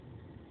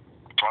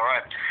All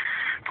right.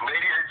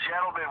 Ladies and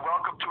gentlemen,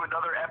 welcome to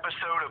another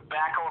episode of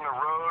Back on the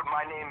Road.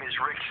 My name is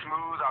Rick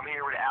Smooth. I'm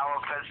here with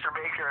Alan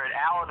Fenstermaker, and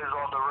Alan is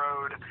on the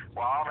road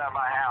while I'm at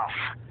my house.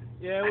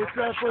 Yeah, what's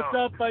up, what's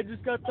up? I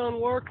just got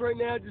done work right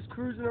now, just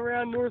cruising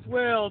around North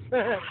Wales. He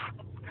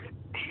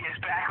is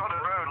back on the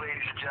road,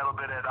 ladies and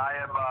gentlemen, and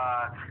I am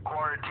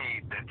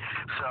quarantined.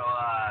 So,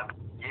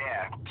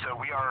 so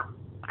we are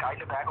kind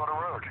of back on the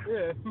road.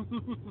 Yeah.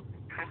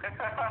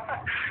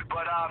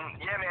 But,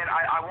 yeah, man,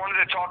 I wanted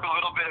to talk a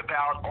little bit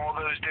about all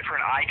those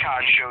different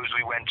icon shows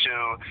we went to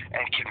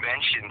and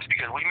conventions,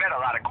 because we met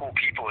a lot of cool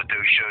people at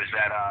those shows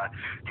that,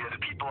 the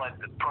people at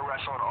the Pro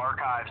Wrestling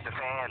Archives, the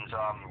fans,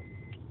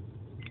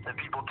 the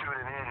people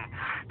tuning in,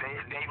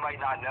 they might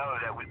not know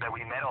that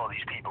we met all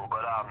these people,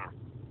 but,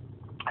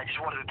 I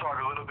just wanted to talk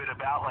a little bit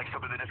about, like,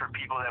 some of the different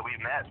people that we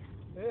met.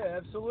 Yeah,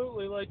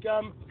 absolutely. Like,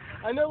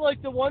 I know,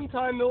 like, the one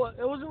time,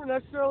 it wasn't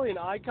necessarily an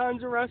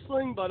Icons of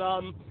Wrestling, but,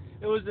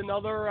 it was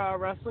another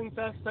wrestling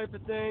fest type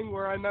of thing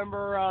where I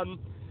remember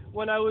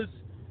when I was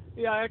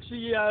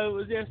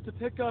was asked to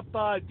pick up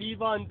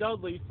Devon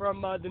Dudley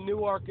from the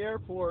Newark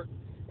airport,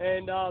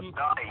 and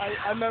Nice.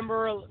 I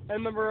remember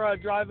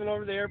driving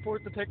over to the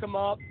airport to pick him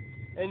up,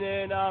 and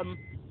then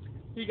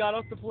he got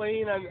off the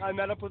plane. I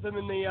met up with him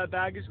in the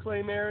baggage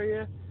claim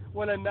area.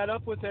 When I met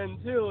up with him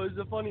too, it was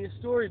the funniest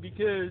story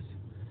because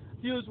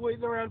he was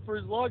waiting around for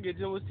his luggage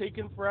and it was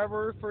taking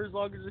forever for his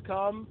luggage to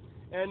come.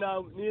 And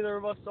neither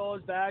of us saw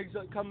his bags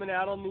coming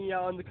out on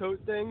the coat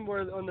thing,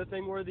 where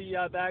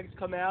the bags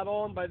come out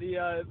on by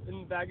the in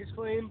the baggage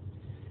claim.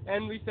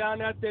 And we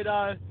found out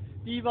that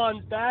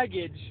Devon's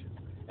baggage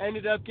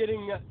ended up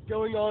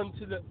going on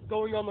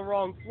the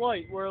wrong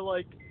flight, where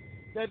like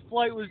that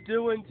flight was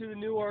due into the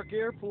Newark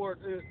airport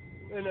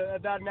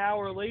about an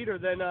hour later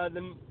than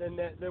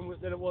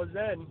it was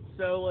then.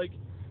 So like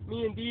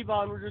me and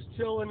Devon were just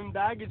chilling in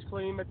baggage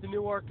claim at the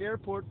Newark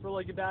airport for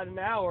like about an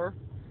hour.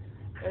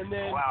 And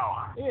then,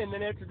 wow. Yeah, and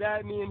then after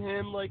that, me and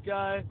him, like,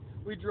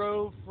 we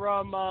drove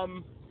from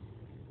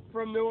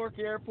Newark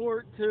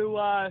Airport to,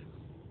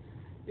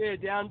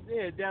 down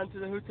to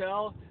the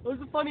hotel. It was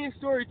the funniest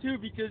story too,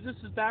 because this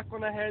is back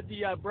when I had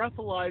the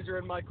breathalyzer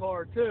in my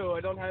car too. I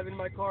don't have it in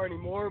my car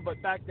anymore,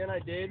 but back then I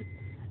did.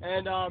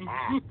 And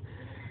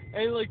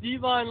and like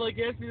Devon like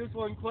asked me this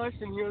one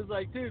question. He was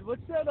like, "Dude,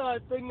 what's that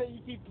thing that you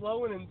keep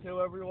blowing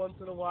into every once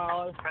in a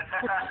while?"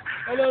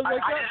 And I was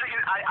like, I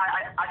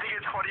think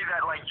it's funny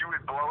that like you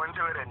would blow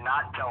into it and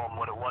not tell him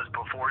what it was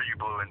before you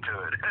blew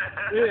into it.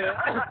 Yeah.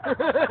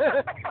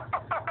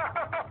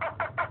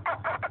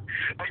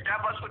 Like that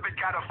must have been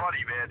kind of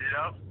funny, man. You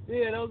know?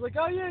 Yeah, and I was like,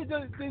 "Oh yeah,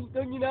 don't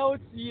you know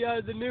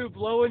it's the new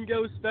blow and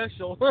go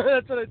special?"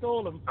 That's what I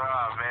told him.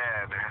 Oh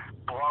man,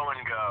 blow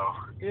and go.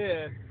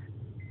 Yeah.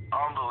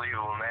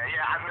 Unbelievable, man.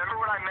 Yeah, I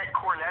remember when I met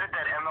Cornette at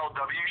that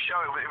MLW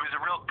show. It was a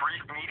real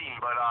brief meeting,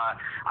 but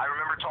I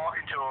remember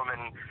talking to him,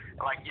 and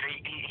like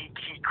he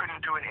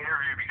couldn't do an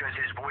interview because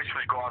his voice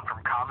was gone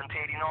from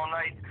commentating all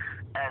night.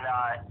 And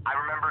I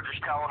remember just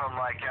telling him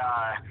like,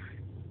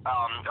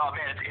 oh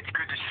man, it's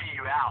good to see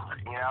you out,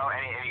 you know.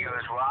 And he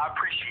goes, well, I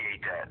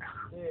appreciate that.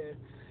 Yeah,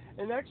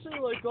 and actually,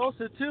 like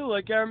also too,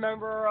 like I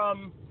remember,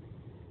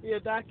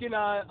 back in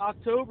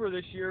October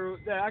this year,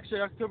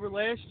 actually October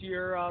last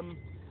year,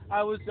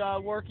 I was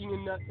working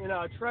in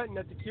Trenton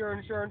at the Cure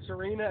Insurance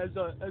Arena as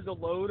a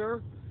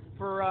loader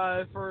for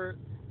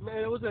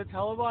it was a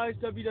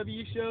televised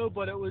WWE show,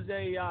 but it was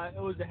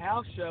a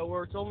house show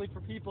where it's only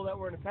for people that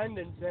were in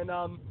attendance. And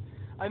I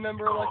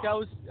remember like I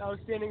was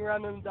standing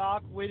around in the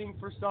dock waiting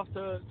for stuff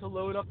to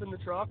load up in the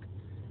truck,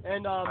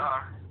 and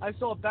I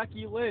saw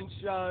Becky Lynch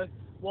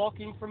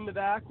walking from the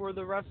back where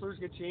the wrestlers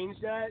get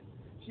changed at.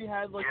 She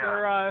had like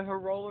her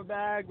roller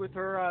bag with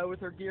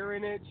her gear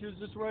in it. She was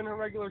just wearing her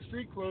regular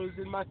street clothes.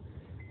 And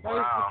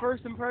the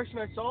first impression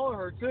I saw of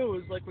her too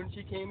was like when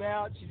she came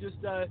out, she just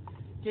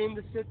came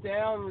to sit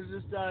down. Was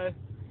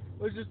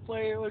just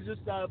playing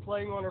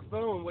on her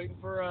phone, waiting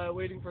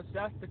for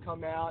Seth to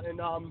come out. And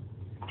it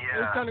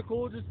was kind of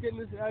cool just getting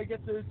this. I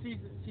get to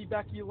see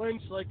Becky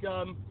Lynch like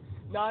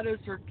not as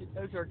her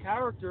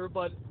character,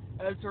 but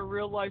as her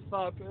real life,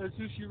 as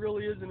who she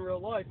really is in real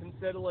life,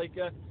 instead of like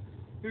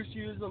who she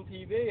is on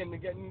TV, and to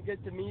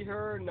get to meet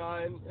her and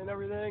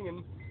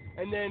everything,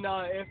 and then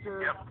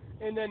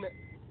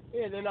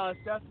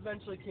Seth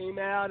eventually came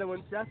out, and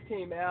when Seth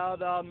came out,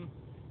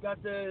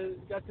 got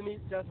to meet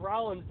Seth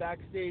Rollins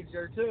backstage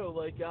there too,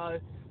 like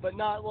but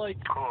not like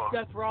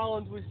Seth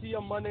Rollins we see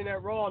on Monday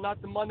Night Raw, not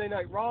the Monday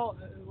Night Raw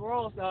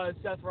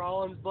Seth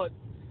Rollins, but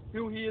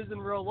who he is in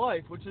real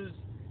life, which is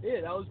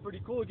that was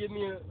pretty cool. It gave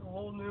me a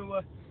whole new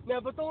now,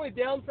 but the only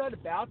downside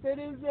about that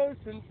is though,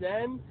 since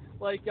then,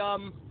 like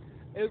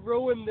it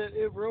ruined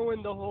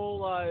the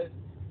whole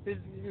his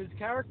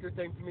character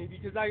thing for me,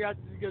 because I got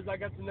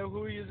to know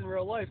who he is in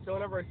real life. So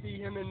whenever I see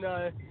him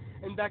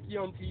and Becky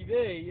on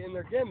TV in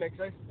their gimmicks,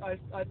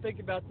 I think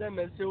about them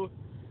as who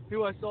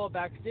I saw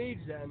backstage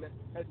then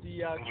at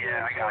the I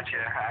got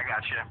you.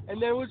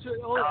 And then which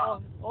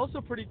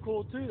also pretty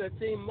cool too, that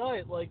same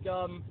night, like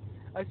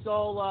I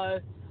saw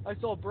I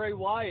saw Bray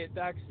Wyatt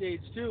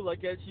backstage too,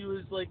 like as he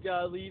was like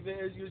leaving,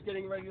 as he was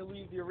getting ready to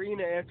leave the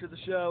arena after the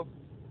show.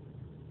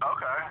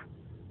 Okay.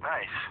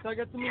 Nice. So I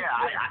got to meet.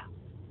 Yeah.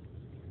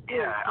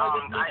 Yeah. So I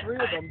got to meet three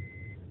of them.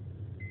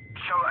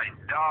 So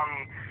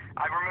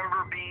I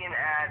remember being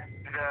at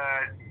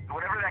the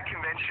whatever that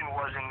convention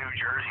was in New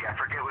Jersey. I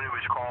forget what it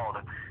was called.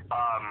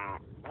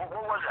 What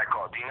was that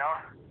called? Do you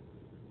know?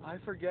 I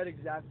forget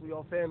exactly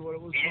offhand what it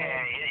was Yeah,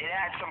 called. it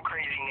had some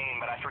crazy name,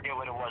 but I forget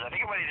what it was. I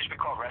think it might have just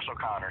been called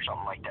WrestleCon or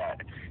something like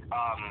that.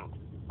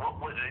 What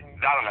was it?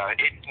 I don't know.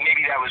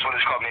 Maybe that was what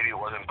it was called. Maybe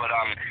it wasn't. But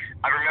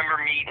I remember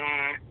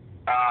meeting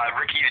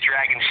Ricky the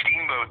Dragon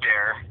Steamboat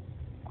there,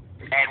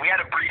 and we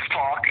had a brief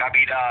talk. I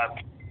mean,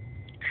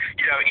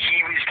 you know, he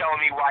was telling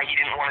me why he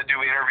didn't want to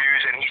do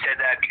interviews, and he said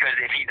that because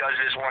if he does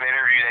this one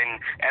interview, then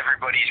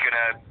everybody's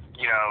gonna,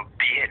 you know,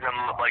 be hitting him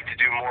like to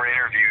do more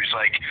interviews.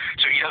 Like,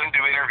 so he doesn't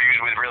do interviews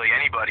with really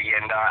anybody,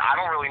 and I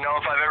don't really know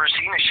if I've ever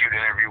seen a shoot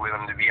interview with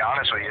him, to be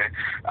honest with you.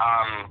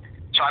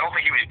 So I don't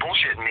think he was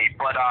bullshitting me,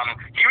 but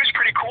he was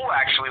pretty cool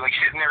actually, like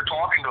sitting there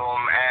talking to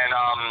him, and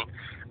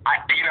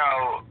you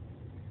know,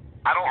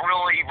 I don't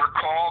really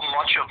recall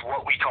much of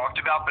what we talked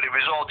about, but it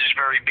was all just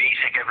very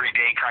basic,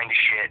 everyday kind of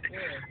shit.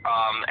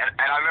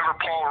 And I remember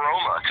Paul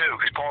Roma,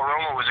 too, because Paul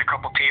Roma was a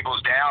couple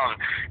tables down.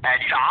 And,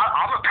 you know,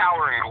 I'm a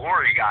Power and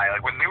Glory guy. Like,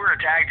 when they were a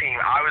tag team,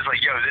 I was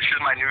like, yo, this is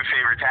my new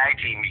favorite tag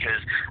team,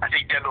 because I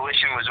think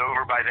Demolition was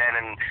over by then,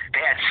 and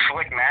they had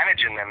Slick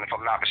managing them, if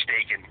I'm not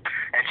mistaken.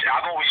 And so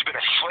I've always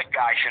been a Slick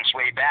guy since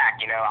way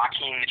back, you know,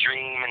 Akeem the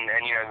Dream and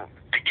you know,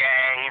 the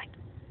Gang,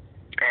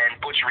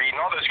 and Butch Reed,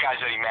 and all those guys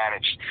that he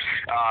managed,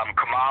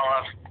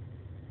 Kamala.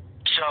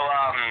 So,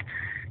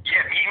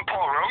 yeah, meeting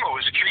Paul Roma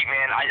was a treat,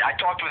 man. I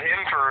talked with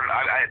him for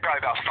probably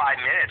about 5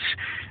 minutes,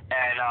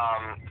 and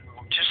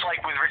just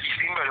like with Ricky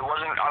Steamboat,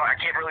 I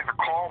can't really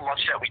recall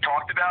much that we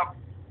talked about.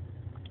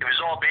 It was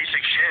all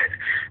basic shit.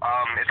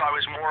 If I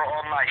was more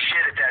on my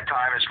shit at that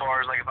time, as far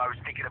as like if I was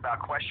thinking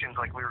about questions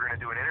like we were going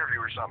to do an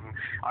interview or something,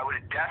 I would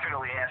have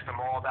definitely asked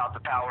him all about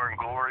the Power and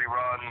Glory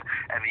run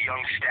and the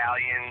Young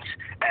Stallions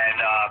and,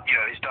 you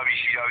know, his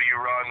WCW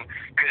run.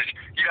 Because,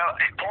 you know,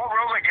 Paul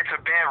Roma gets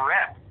a bad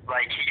rep.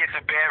 Like, he gets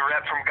a bad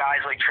rep from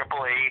guys like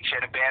Triple H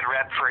and a bad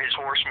rep for his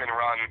Horseman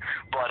run.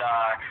 But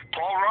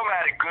Paul Roma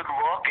had a good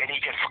look, and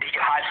he could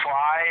high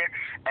fly,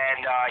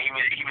 and he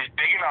was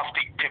big enough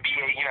to be,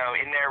 you know,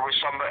 in there with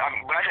somebody. I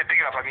mean, when I say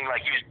big enough, I mean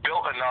like he was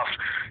built enough,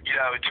 you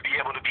know, to be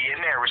able to be in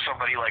there with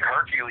somebody like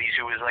Hercules,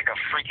 who was like a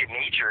freak of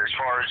nature as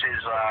far as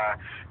his,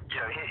 you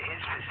know,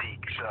 his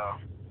physique. So.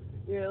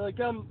 Yeah,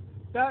 like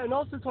that, and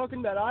also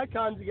talking about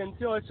icons again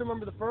too. I still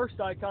remember the first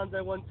icons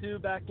I went to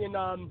back in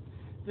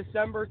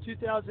December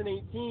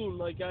 2018.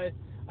 Like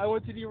I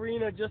went to the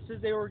arena just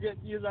as they were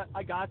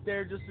I got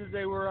there just as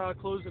they were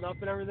closing up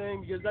and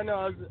everything, because I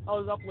know I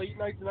was up late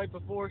night the night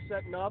before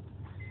setting up,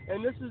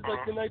 and this is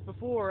like the night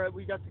before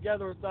we got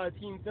together with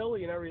Team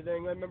Philly and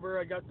everything. I remember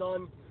I got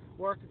done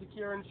work at the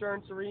Kia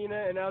Insurance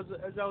Arena, and as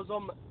I was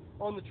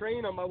on the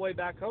train on my way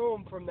back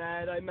home from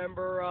that, I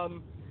remember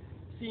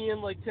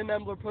seeing like Tim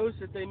Embler post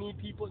that they need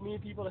people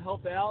to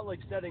help out, like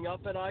setting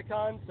up at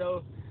Icon.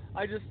 So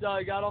I just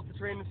got off the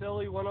train in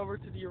Philly, went over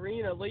to the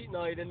arena late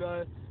night, and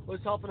was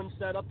helping them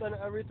set up and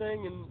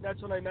everything. And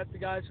that's when I met the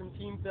guys from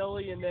Team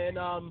Philly. And then,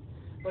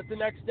 but the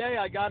next day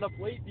I got up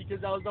late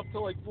because I was up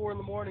till like 4 in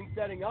the morning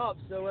setting up.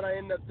 So what I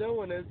ended up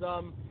doing is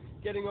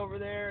getting over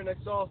there, and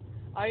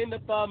I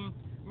ended up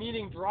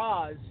meeting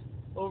Droz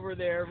over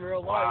there in real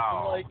life.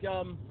 Wow. And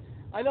like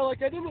I know,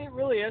 like, I didn't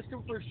really ask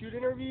him for a shoot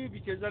interview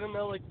because I don't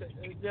know, like,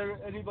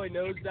 anybody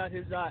knows about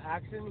his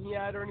accent he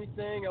had or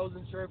anything. I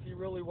wasn't sure if he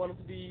really wanted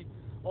to be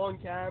on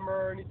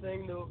camera or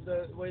anything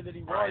the way that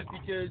he was,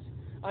 because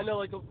I know,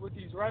 like, with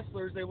these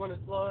wrestlers, they want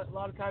a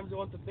lot of times they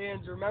want the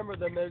fans to remember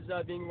them as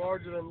being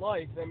larger than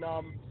life, and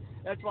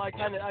that's why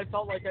I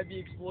felt like I'd be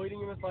exploiting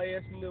him if I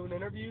asked him to do an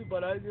interview.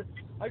 But I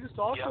just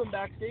talked to him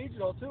backstage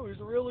and all too. He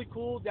was a really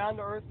cool, down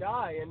to earth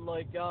guy, and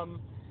like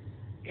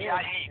Yeah,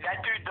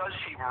 that dude does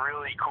seem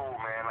really cool,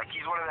 man. Like,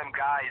 he's one of them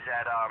guys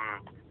that,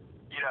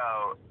 you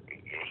know,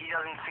 he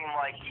doesn't seem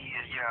like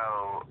he's, you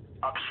know,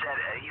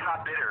 upset. He's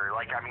not bitter.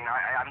 Like, I mean,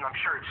 I'm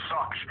sure it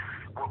sucks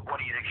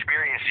what he's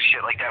experienced and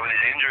shit like that with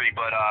his injury,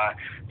 but,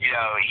 you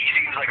know, he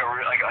seems like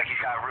like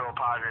he's got a real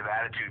positive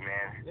attitude,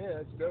 man.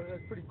 Yeah,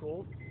 that's pretty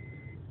cool.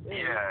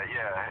 Yeah.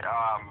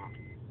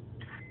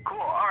 Cool.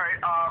 All right.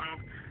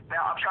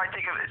 Now I'm trying to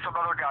think of some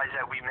other guys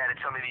that we met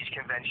at some of these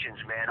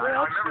conventions, man.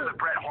 I remember the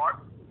Bret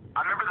Hart.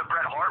 I remember the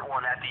Bret Hart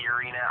one at the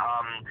arena.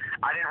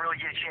 I didn't really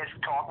get a chance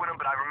to talk with him,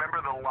 but I remember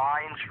the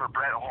lines for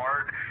Bret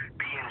Hart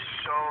being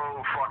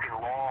so fucking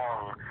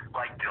long.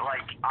 Like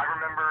I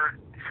remember,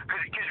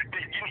 because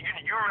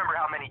you remember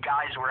how many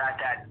guys were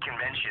at that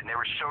convention. There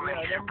were so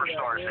many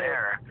superstars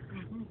there.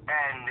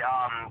 And,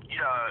 you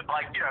know,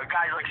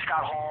 guys like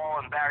Scott Hall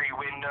and Barry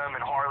Windham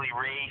and Harley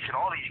Race and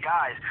all these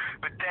guys.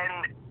 But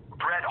then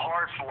Bret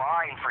Hart's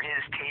line for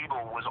his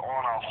table was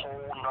on a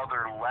whole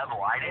nother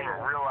level. I didn't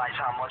realize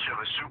how much of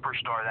a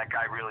superstar that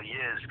guy really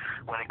is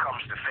when it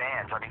comes to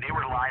fans. I mean, they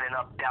were lining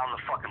up down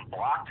the fucking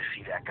block to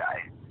see that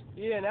guy.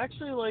 Yeah, and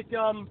actually, like,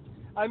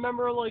 I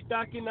remember, like,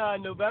 back in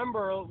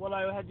November when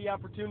I had the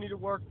opportunity to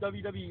work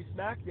WWE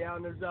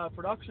SmackDown as a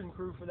production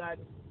crew for that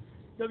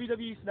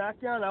WWE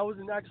SmackDown. I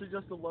wasn't actually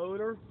just a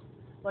loader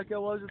like I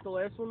was at the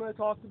last one that I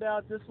talked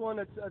about. This one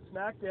at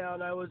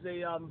SmackDown, I was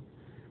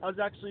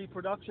actually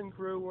production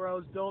crew where I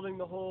was building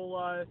the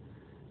whole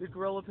the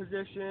gorilla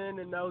position,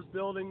 and I was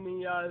building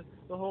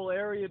the whole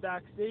area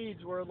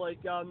backstage where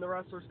like the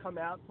wrestlers come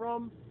out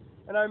from.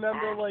 And I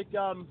remember like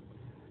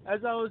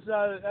as I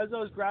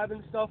was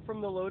grabbing stuff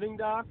from the loading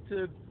dock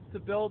to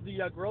build the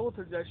gorilla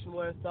position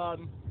with,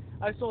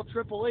 I saw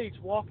Triple H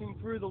walking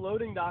through the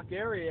loading dock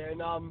area,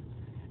 and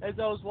as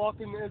I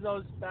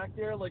was back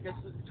there, like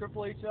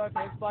Triple H and I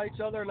passed by each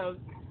other, and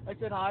I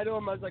said hi to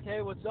him. I was like,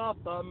 hey, what's up?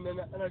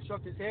 And I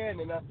shook his hand,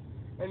 and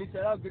he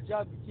said, oh, good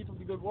job, keep up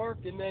the good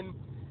work. And then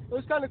it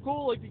was kind of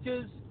cool, like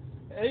because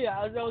hey,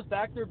 as I was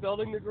back there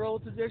building the gorilla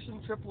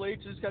position, Triple H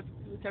just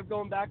kept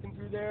going back and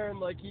through there, and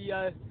like he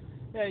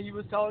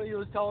was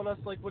telling us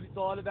like what he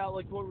thought about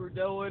like what we were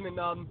doing,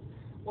 and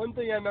one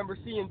thing I remember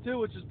seeing too,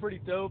 which is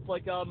pretty dope,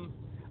 like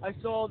I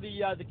saw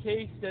the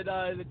case that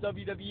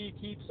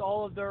WWE keeps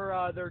all of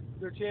their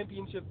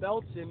championship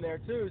belts in there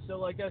too. So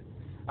like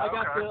I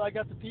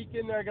got to peek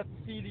in there. I got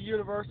to see the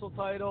Universal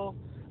title.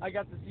 I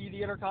got to see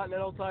the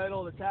Intercontinental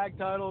title, the tag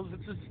titles.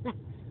 It's just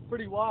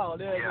pretty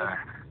wild. Yeah. Yeah.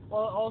 And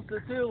also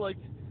too, like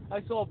I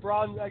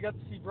got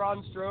to see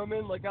Braun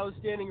Strowman. Like I was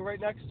standing right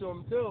next to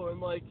him too,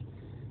 and like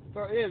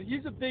yeah,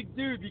 he's a big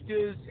dude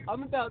because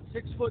I'm about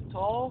 6 foot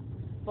tall.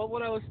 But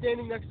when I was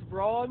standing next to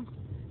Braun,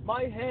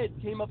 my head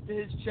came up to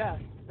his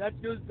chest. That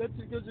goes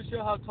to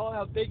show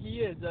how big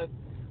he is.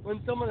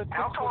 When someone at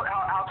How tall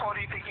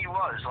do you think he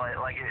was?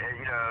 Like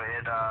you know,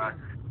 you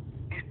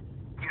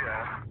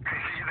know,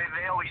 'cause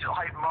they always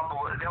hype him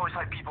up. They always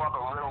hype people up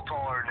a little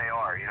taller than they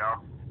are. You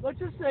know. let's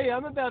just say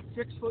I'm about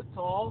 6 foot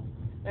tall,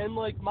 and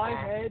like my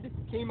head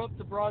came up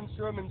to Braun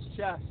Strowman's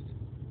chest.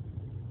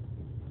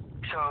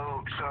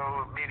 So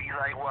maybe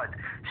like what, 6'10"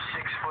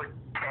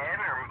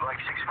 or like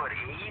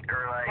 6'8"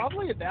 or like.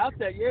 Probably about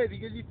that, yeah.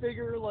 Because you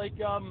figure like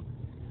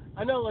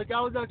I know like I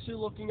was actually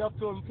looking up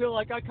to him too.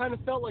 Like I kind of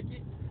felt like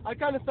I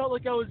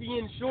was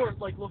Ian Short,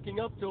 like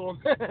looking up to him.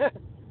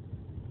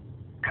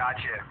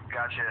 Gotcha.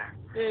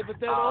 Yeah, but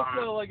then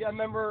also like I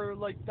remember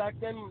like back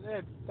then,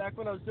 back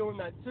when I was doing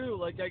that too.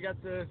 Like I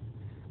got to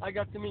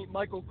see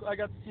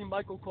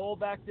Michael Cole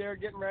back there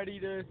getting ready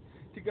to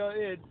go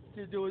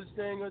to do his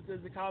thing as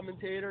a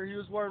commentator. He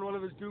was wearing one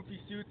of his goofy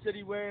suits that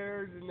he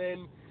wears, and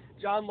then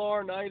John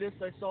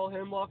Laurinaitis, I saw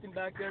him walking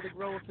back there to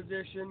gorilla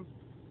position.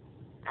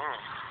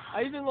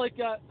 I even like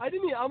I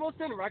almost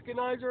didn't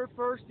recognize her at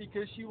first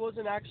because she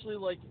wasn't actually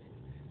like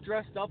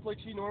dressed up like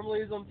she normally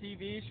is on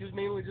TV. She was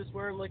mainly just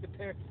wearing like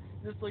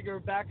just like her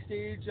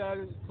backstage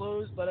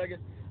clothes. But I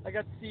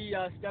got to see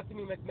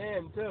Stephanie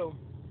McMahon too.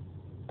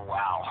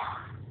 Wow.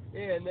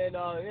 Yeah, and then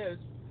yeah, it was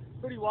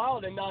pretty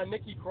wild. And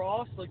Nikki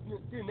Cross, like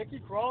dude, Nikki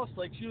Cross,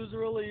 like she was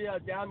really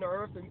down to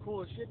earth and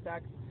cool as shit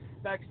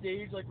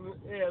backstage. Like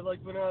like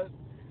when I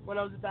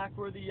was back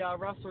where the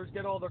wrestlers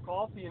get all their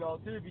coffee and all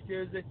too,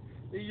 because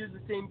they use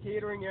the same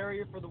catering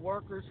area for the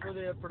workers, for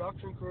the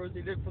production crews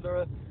they did for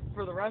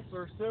the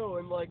wrestlers too.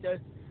 And like I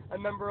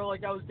remember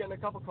like I was getting a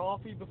cup of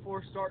coffee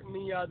before starting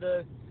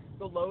the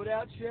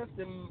loadout shift,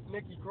 and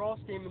Nikki Cross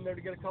came in there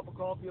to get a cup of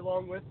coffee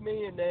along with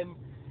me. And then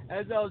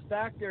as I was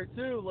back there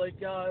too, like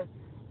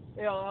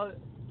you know,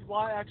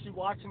 actually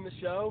watching the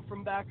show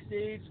from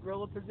backstage,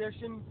 gorilla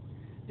position,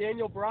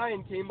 Daniel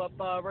Bryan came up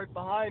right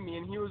behind me,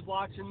 and he was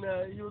watching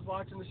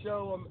the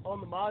show on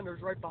the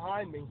monitors right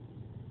behind me.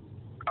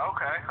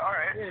 Okay, all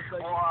right. Yeah, it's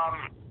like, well,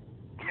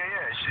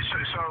 yeah.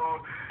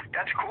 So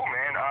that's cool,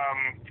 man.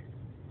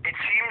 It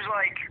seems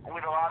like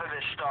with a lot of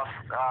this stuff,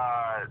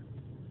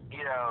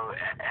 you know,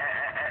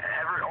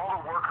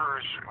 all the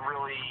workers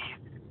really,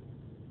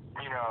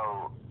 you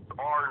know,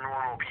 are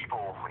normal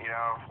people, you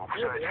know.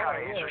 So it's kind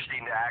of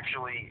interesting to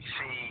actually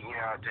see, you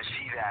know, to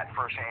see that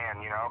firsthand,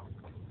 you know.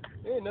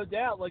 Yeah, no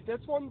doubt. Like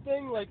that's one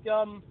thing. Like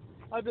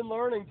I've been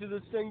learning through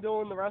this thing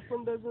doing the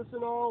wrestling business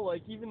and all.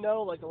 Like even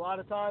though like a lot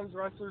of times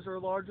wrestlers are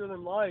larger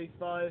than life,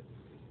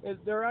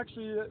 they're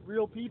actually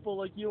real people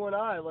like you and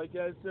I. Like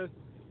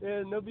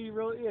and nobody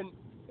really. And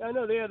I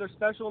know they're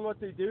special in what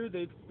they do.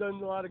 They've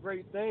done a lot of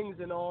great things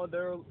and all.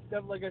 They're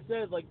like I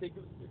said, like they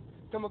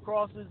come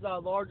across as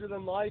larger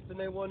than life, and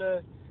they want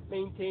to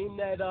maintain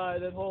that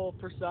whole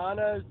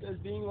persona as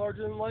being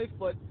larger than life.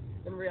 But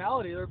in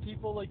reality, they're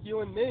people like you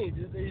and me.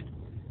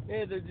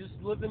 They're just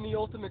living the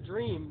ultimate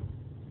dream,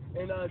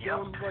 and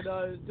doing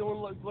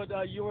what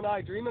you and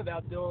I dream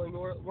about doing.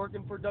 We're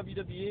working for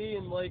WWE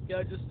and like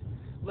just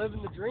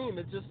living the dream.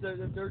 It's just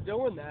that they're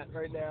doing that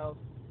right now.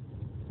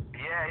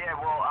 Yeah.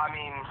 Well, I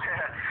mean,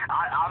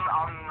 I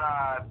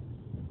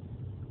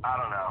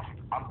don't know.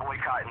 I'm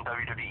boycotting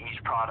WWE's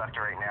product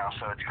right now,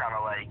 so it's kind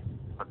of like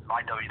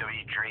my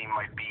WWE dream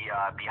might be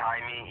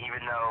behind me,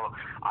 even though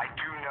I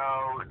do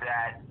know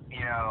that,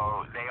 you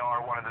know, they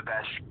are one of the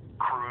best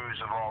crews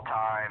of all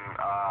time.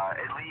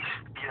 At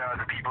least, you know,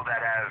 the people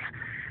that have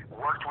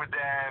worked with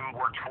them,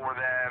 worked for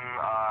them.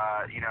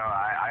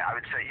 I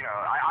would say,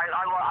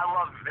 I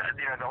love,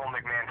 the whole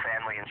McMahon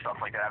family and stuff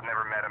like that. I've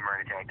never met them or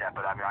anything like that,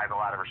 but I mean, I have a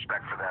lot of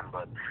respect for them,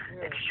 but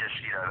it's just,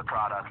 the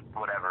product,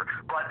 whatever.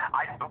 But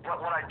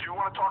what I do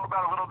want to talk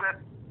about a little bit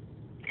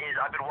is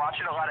I've been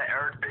watching a lot of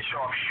Eric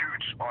Bischoff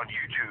shoots on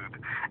YouTube,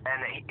 and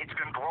it's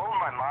been blowing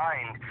my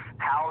mind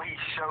how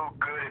he's so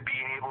good at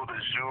being able to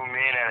zoom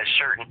in at a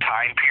certain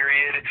time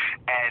period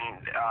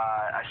and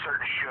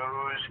certain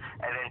shows,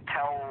 and then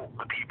tell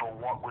the people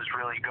what was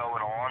really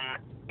going on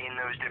in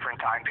those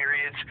different time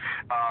periods.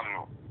 I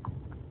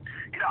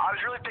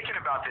was really thinking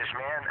about this,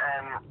 man,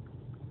 and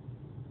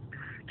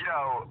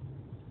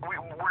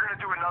we're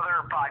gonna do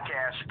another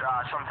podcast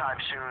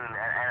sometime soon,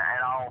 and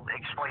I'll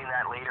explain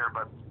that later,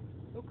 but.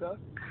 Okay.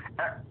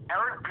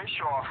 Eric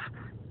Bischoff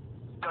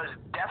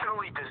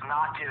definitely does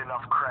not get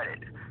enough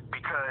credit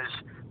because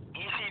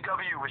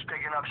ECW was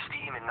picking up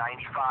steam in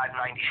 95,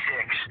 96,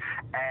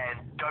 and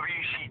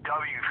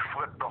WCW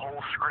flipped the whole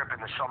script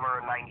in the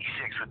summer of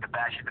 96 with the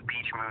Bash at the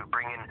Beach move,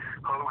 bringing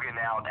Hogan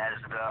out as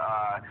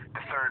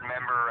the third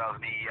member of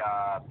the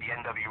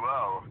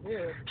NWO.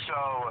 Yeah.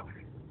 So.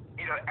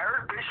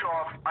 Eric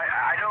Bischoff,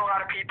 I know a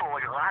lot of people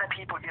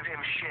give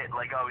him shit,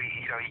 like, oh,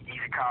 he's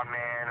a con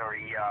man, or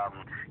he,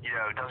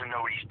 doesn't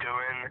know what he's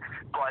doing,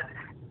 but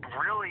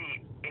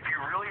really, if you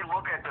really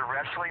look at the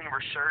wrestling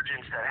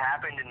resurgence that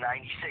happened in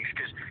 96,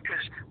 because,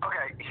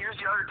 okay, here's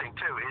the other thing,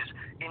 too, is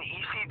in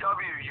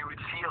ECW, you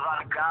would see a lot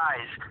of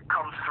guys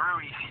come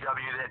through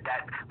ECW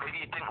that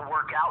maybe it didn't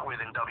work out with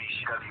in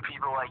WCW,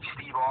 people like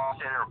Steve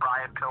Austin or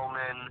Brian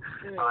Pillman,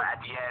 at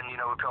the end,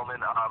 with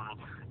Pillman,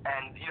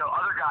 and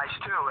other guys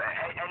too,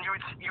 and you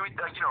would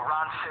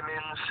Ron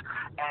Simmons,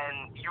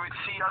 and you would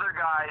see other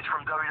guys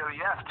from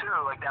WWF too,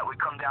 like that would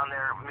come down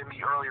there maybe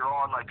earlier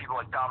on, like people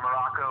like Don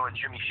Morocco and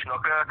Jimmy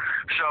Snuka.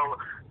 So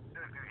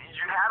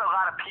you had a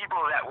lot of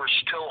people that were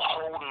still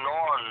holding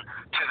on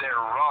to their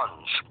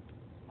runs.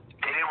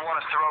 They didn't want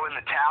to throw in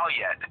the towel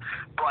yet,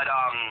 but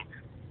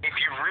if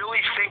you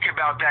really think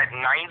about that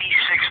 96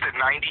 to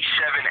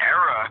 97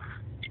 era,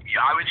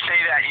 I would say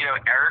that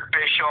Eric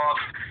Bischoff,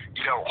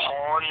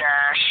 Hall and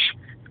Nash,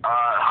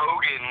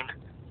 Hogan,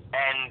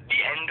 and the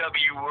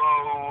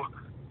NWO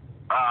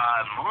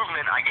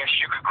movement, I guess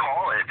you could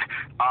call it,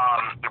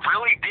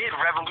 really did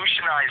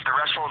revolutionize the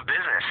wrestling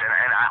business,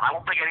 and I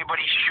don't think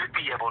anybody should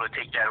be able to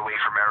take that away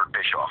from Eric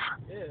Bischoff.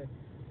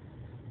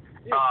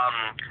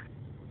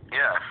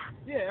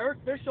 Yeah, Eric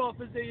Bischoff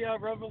is a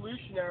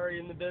revolutionary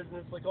in the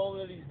business, like all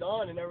that he's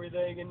done and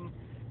everything, and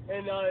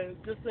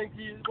just think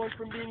he went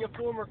from being a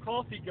former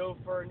coffee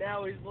gopher,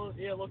 now he's, look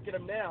at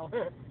him now.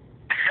 Dude,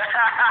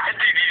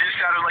 you just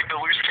sounded like the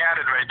loose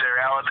cannon right there,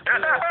 Alan.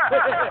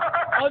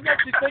 I was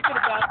actually thinking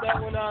about that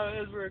when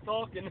as we were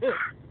talking. Yeah,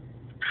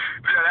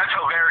 that's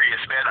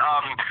hilarious, man.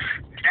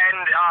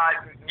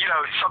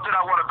 Something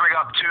I want to bring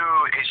up too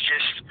is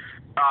just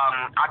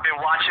I've been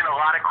watching a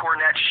lot of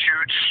Cornette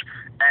shoots,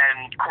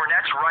 and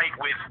Cornette's right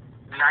with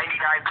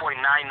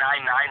 99.999%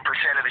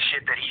 of the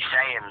shit that he's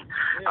saying.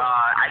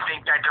 I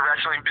think that the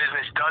wrestling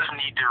business does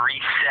need to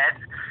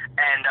reset.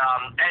 And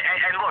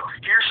look,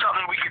 here's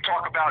something we could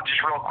talk about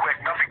just real quick.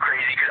 Nothing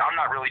crazy, because I'm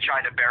not really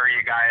trying to bury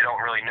a guy I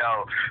don't really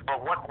know.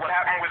 But what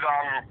happened with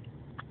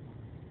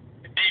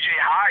DJ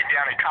Hyde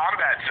down in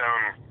Combat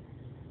Zone?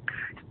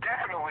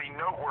 Definitely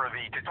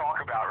noteworthy to talk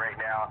about right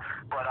now.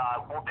 But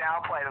we'll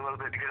downplay it a little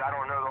bit because I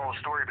don't know the whole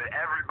story. But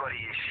everybody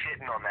is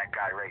shitting on that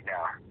guy right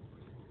now.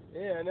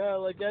 Yeah, I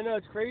know. I know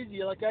it's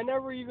crazy. I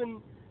never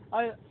even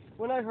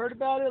when I heard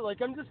about it,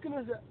 I'm just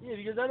gonna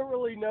because I don't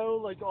really know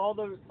all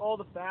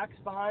the facts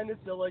behind it.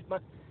 So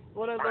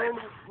what I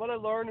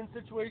learned in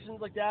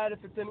situations like that,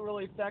 if it didn't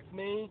really affect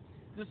me,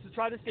 just to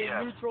try to stay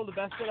neutral the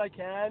best that I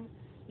can,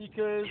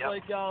 because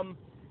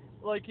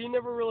he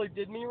never really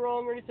did me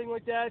wrong or anything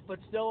like that. But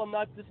still, I'm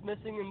not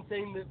dismissing and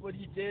saying that what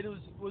he did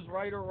was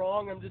right or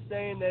wrong. I'm just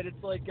saying that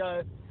it's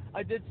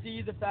I did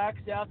see the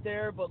facts out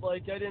there, but I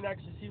didn't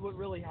actually see what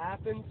really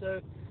happened. So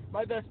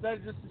my best bet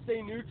is just to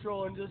stay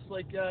neutral and just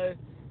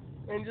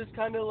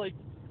kind of I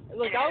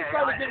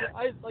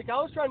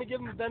was trying to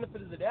give him the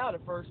benefit of the doubt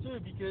at first too,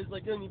 because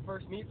when you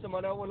first meet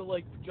someone, I don't want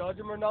to judge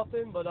them or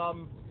nothing, but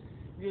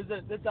because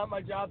that's not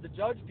my job to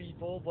judge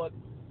people, but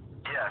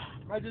yes,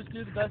 I just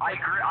do the best. I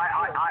agree.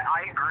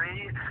 I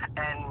agree,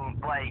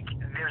 and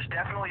there's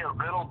definitely a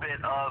little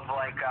bit of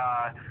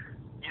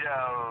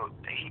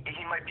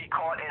he might be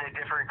caught in a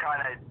different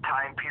kind of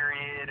time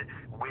period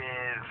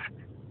with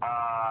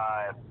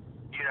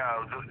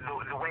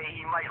the way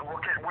he might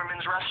look at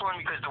women's wrestling,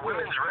 because the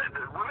women's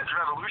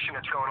revolution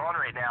that's going on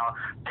right now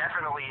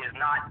definitely does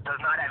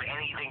not have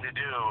anything to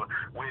do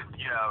with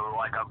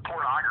a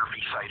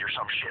pornography site or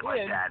some shit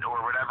like that,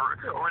 or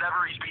whatever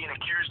he's being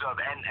accused of,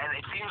 and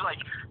it seems like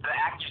the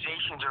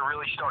accusations are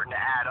really starting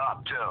to add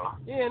up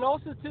too. Yeah, and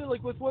also too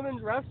with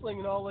women's wrestling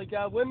and all,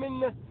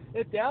 women,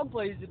 it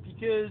downplays it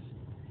because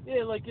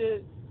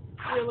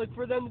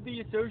for them to be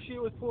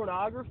associated with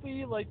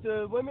pornography,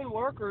 the women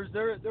workers,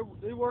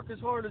 they work as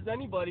hard as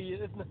anybody,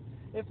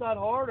 if not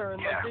harder,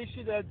 and they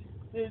should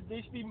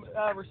they should be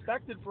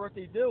respected for what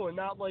they do, and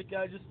not like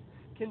just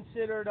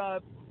considered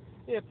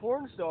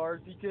porn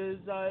stars, because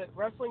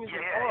wrestling is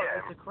an art,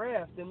 it's a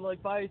craft, and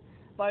like by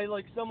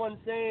like someone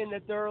saying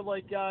that they're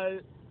like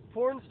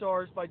porn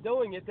stars by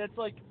doing it, that's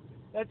like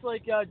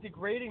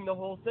degrading the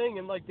whole thing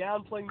and like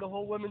downplaying the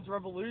whole women's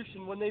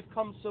revolution when they've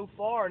come so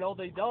far and all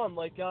they've done.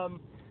 Like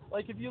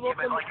if you look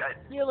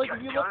if you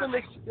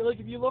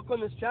look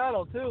on this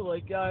channel too,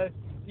 like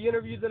the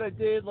interview that I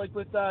did like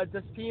with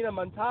Despina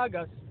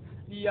Montagas,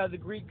 the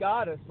Greek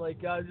goddess,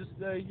 like just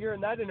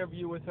hearing that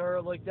interview with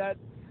her, like that,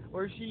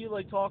 where she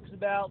like talks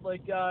about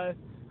like her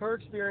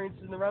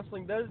experience in the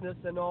wrestling business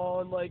and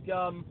all, and like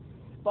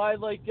by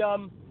like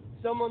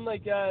someone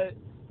like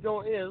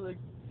don't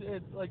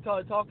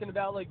talking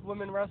about like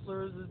women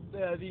wrestlers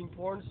as being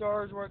porn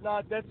stars or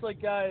whatnot, that's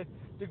like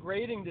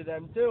degrading to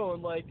them too,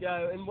 and like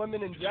and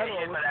women in general.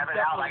 Yeah, but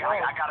Al, I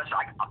gotta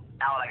stop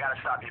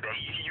you there.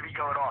 You be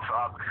going off.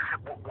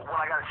 What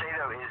I gotta say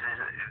though is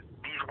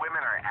these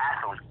women are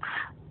athletes,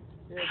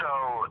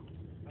 so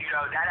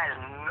that has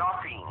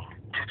nothing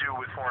to do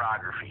with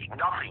pornography.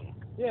 Nothing.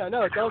 Yeah,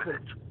 no, it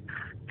doesn't.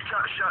 So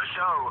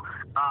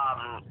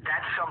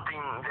that's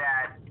something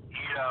that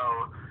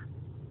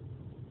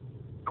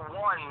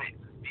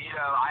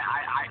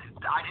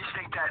I just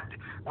think that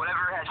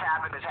whatever has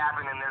happened,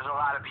 and there's a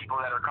lot of people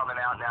that are coming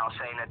out now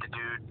saying that the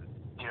dude,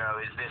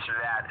 is this or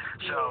that.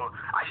 So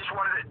I just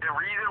the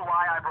reason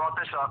why I brought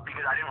this up,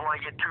 because I didn't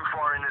want to get too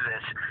far into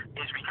this,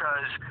 is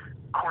because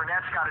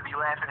Cornette's got to be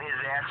laughing his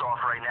ass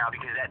off right now,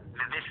 because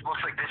this looks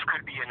like this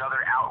could be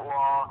another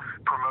outlaw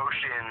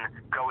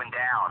promotion going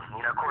down.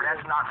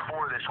 Cornette's not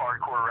for this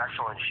hardcore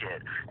wrestling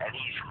shit, and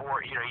he's for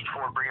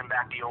bringing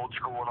back the old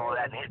school and all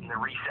that, and hitting the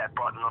reset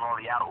button on all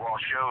the outlaw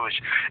shows.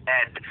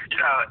 And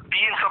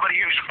being somebody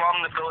who's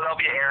from the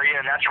Philadelphia area,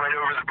 and that's right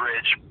over the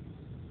bridge,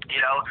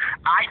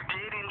 I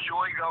did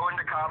enjoy going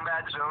to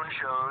Combat Zone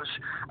shows.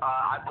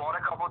 I bought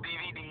a couple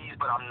DVDs,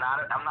 but I'm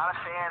not a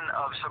fan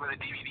of some of the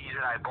DVDs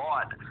that I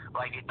bought.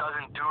 Like, it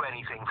doesn't do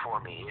anything for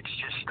me. It's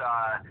just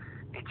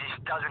it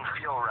just doesn't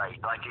feel right.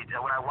 Like,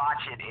 when I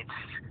watch it,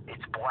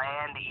 it's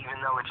bland,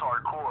 even though it's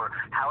hardcore.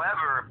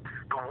 However,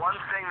 the one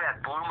thing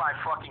that blew my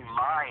fucking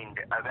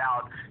mind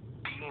about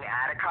being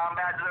at a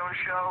Combat Zone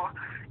show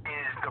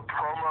is the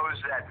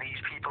promos that these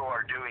people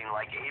are doing.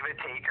 Like, Ava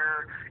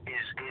Taker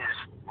is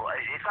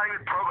it's not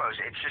even promos,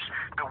 it's just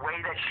the way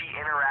that she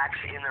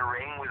interacts in the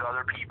ring with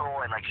other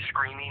people and like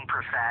screaming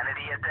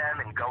profanity at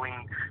them and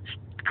going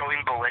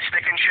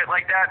ballistic and shit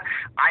like that.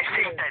 I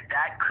think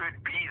that could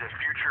be the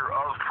future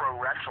of pro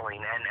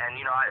wrestling. And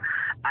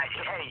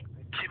hey,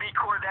 Jimmy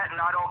Cornette and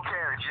I don't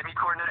care.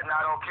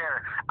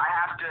 I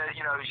have to,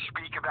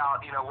 speak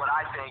about, what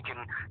I think,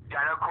 and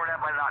I know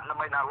Cornette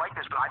might not like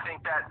this, but I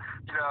think that,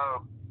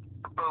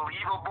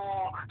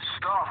 believable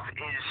stuff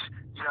is,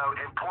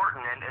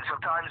 important, and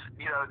sometimes,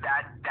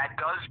 that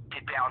does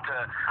get down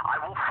to, I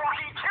will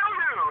fucking kill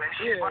you, and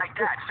shit like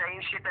that,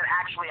 saying shit that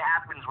actually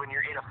happens when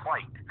you're in a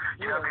fight,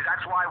 because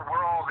that's why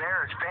we're all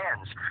there as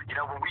fans.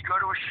 When we go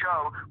to a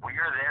show, we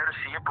are there to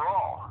see a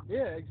brawl.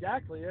 Yeah,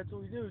 exactly, that's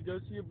what we do,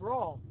 go see a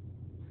brawl.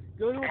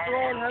 Go to a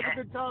brawl and have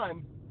a good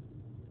time.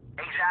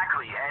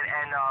 Exactly,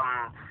 and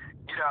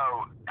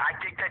I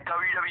think that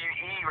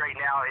WWE right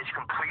now is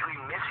completely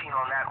missing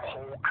on that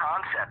whole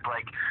concept.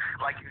 Like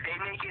they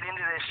make it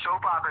into this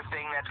soap opera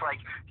thing that's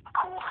like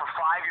cool for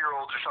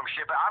 5-year-olds or some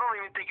shit, but I don't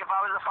even think if I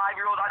was a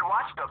 5-year-old I'd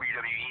watch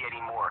WWE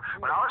anymore.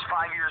 When I was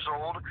 5 years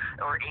old,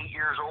 or 8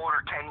 years old,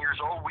 or 10 years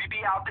old, we'd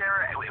be out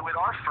there with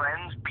our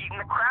friends beating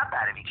the crap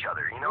out of each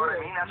other. You know what I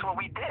mean? That's what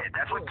we did.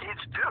 That's what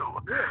kids do.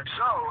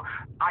 So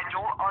I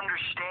don't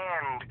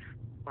understand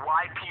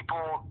why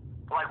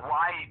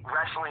why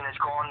wrestling has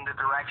gone the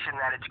direction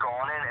that it's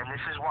gone in, and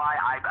this is why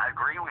I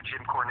agree with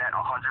Jim Cornette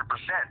 100%.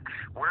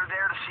 We're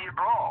there to see a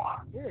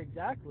brawl. Yeah,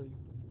 exactly.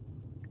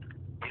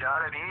 You know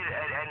what I mean?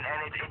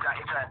 And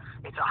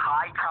it's a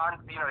high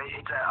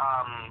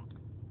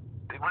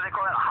what do they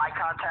call that? A high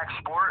contact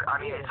sport? I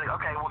mean, it's like,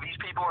 okay, well, these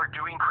people are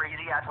doing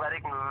crazy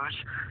athletic moves.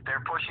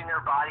 They're pushing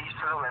their bodies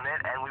to the limit,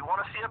 and we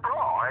want to see a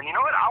brawl. And you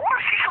know what? I want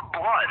to see some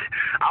blood.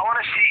 I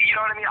want to see, you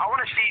know what I mean?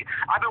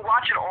 I've been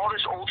watching all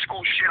this old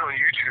school shit on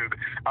YouTube.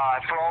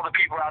 For all the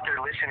people out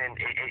there listening,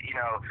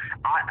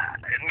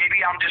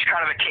 maybe I'm just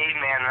kind of a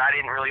caveman, and I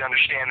didn't really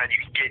understand that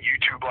you could get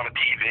YouTube on a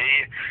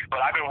TV. But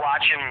I've been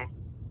watching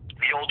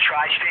the old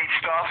Tri-State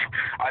stuff.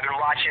 I've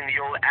been watching the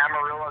old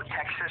Amarillo,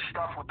 Texas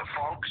stuff with the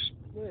Funks.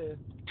 Yeah.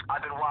 I've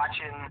been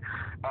watching,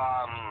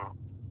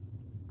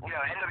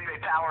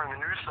 NWA Power and the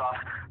new stuff,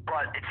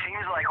 but it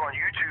seems like on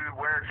YouTube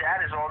where it's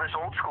at is all this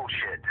old school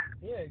shit.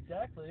 Yeah,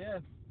 exactly,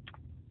 yeah.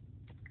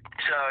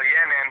 So,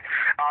 yeah, man,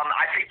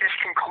 I think this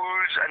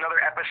concludes another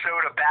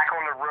episode of Back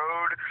on the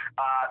Road.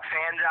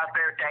 Fans out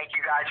there, thank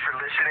you guys for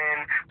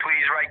listening.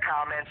 Please write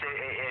comments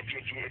if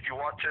you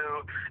want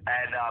to,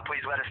 and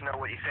please let us know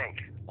what you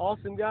think.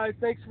 Awesome, guys.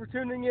 Thanks for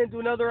tuning in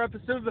to another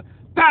episode of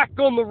Back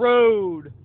on the Road.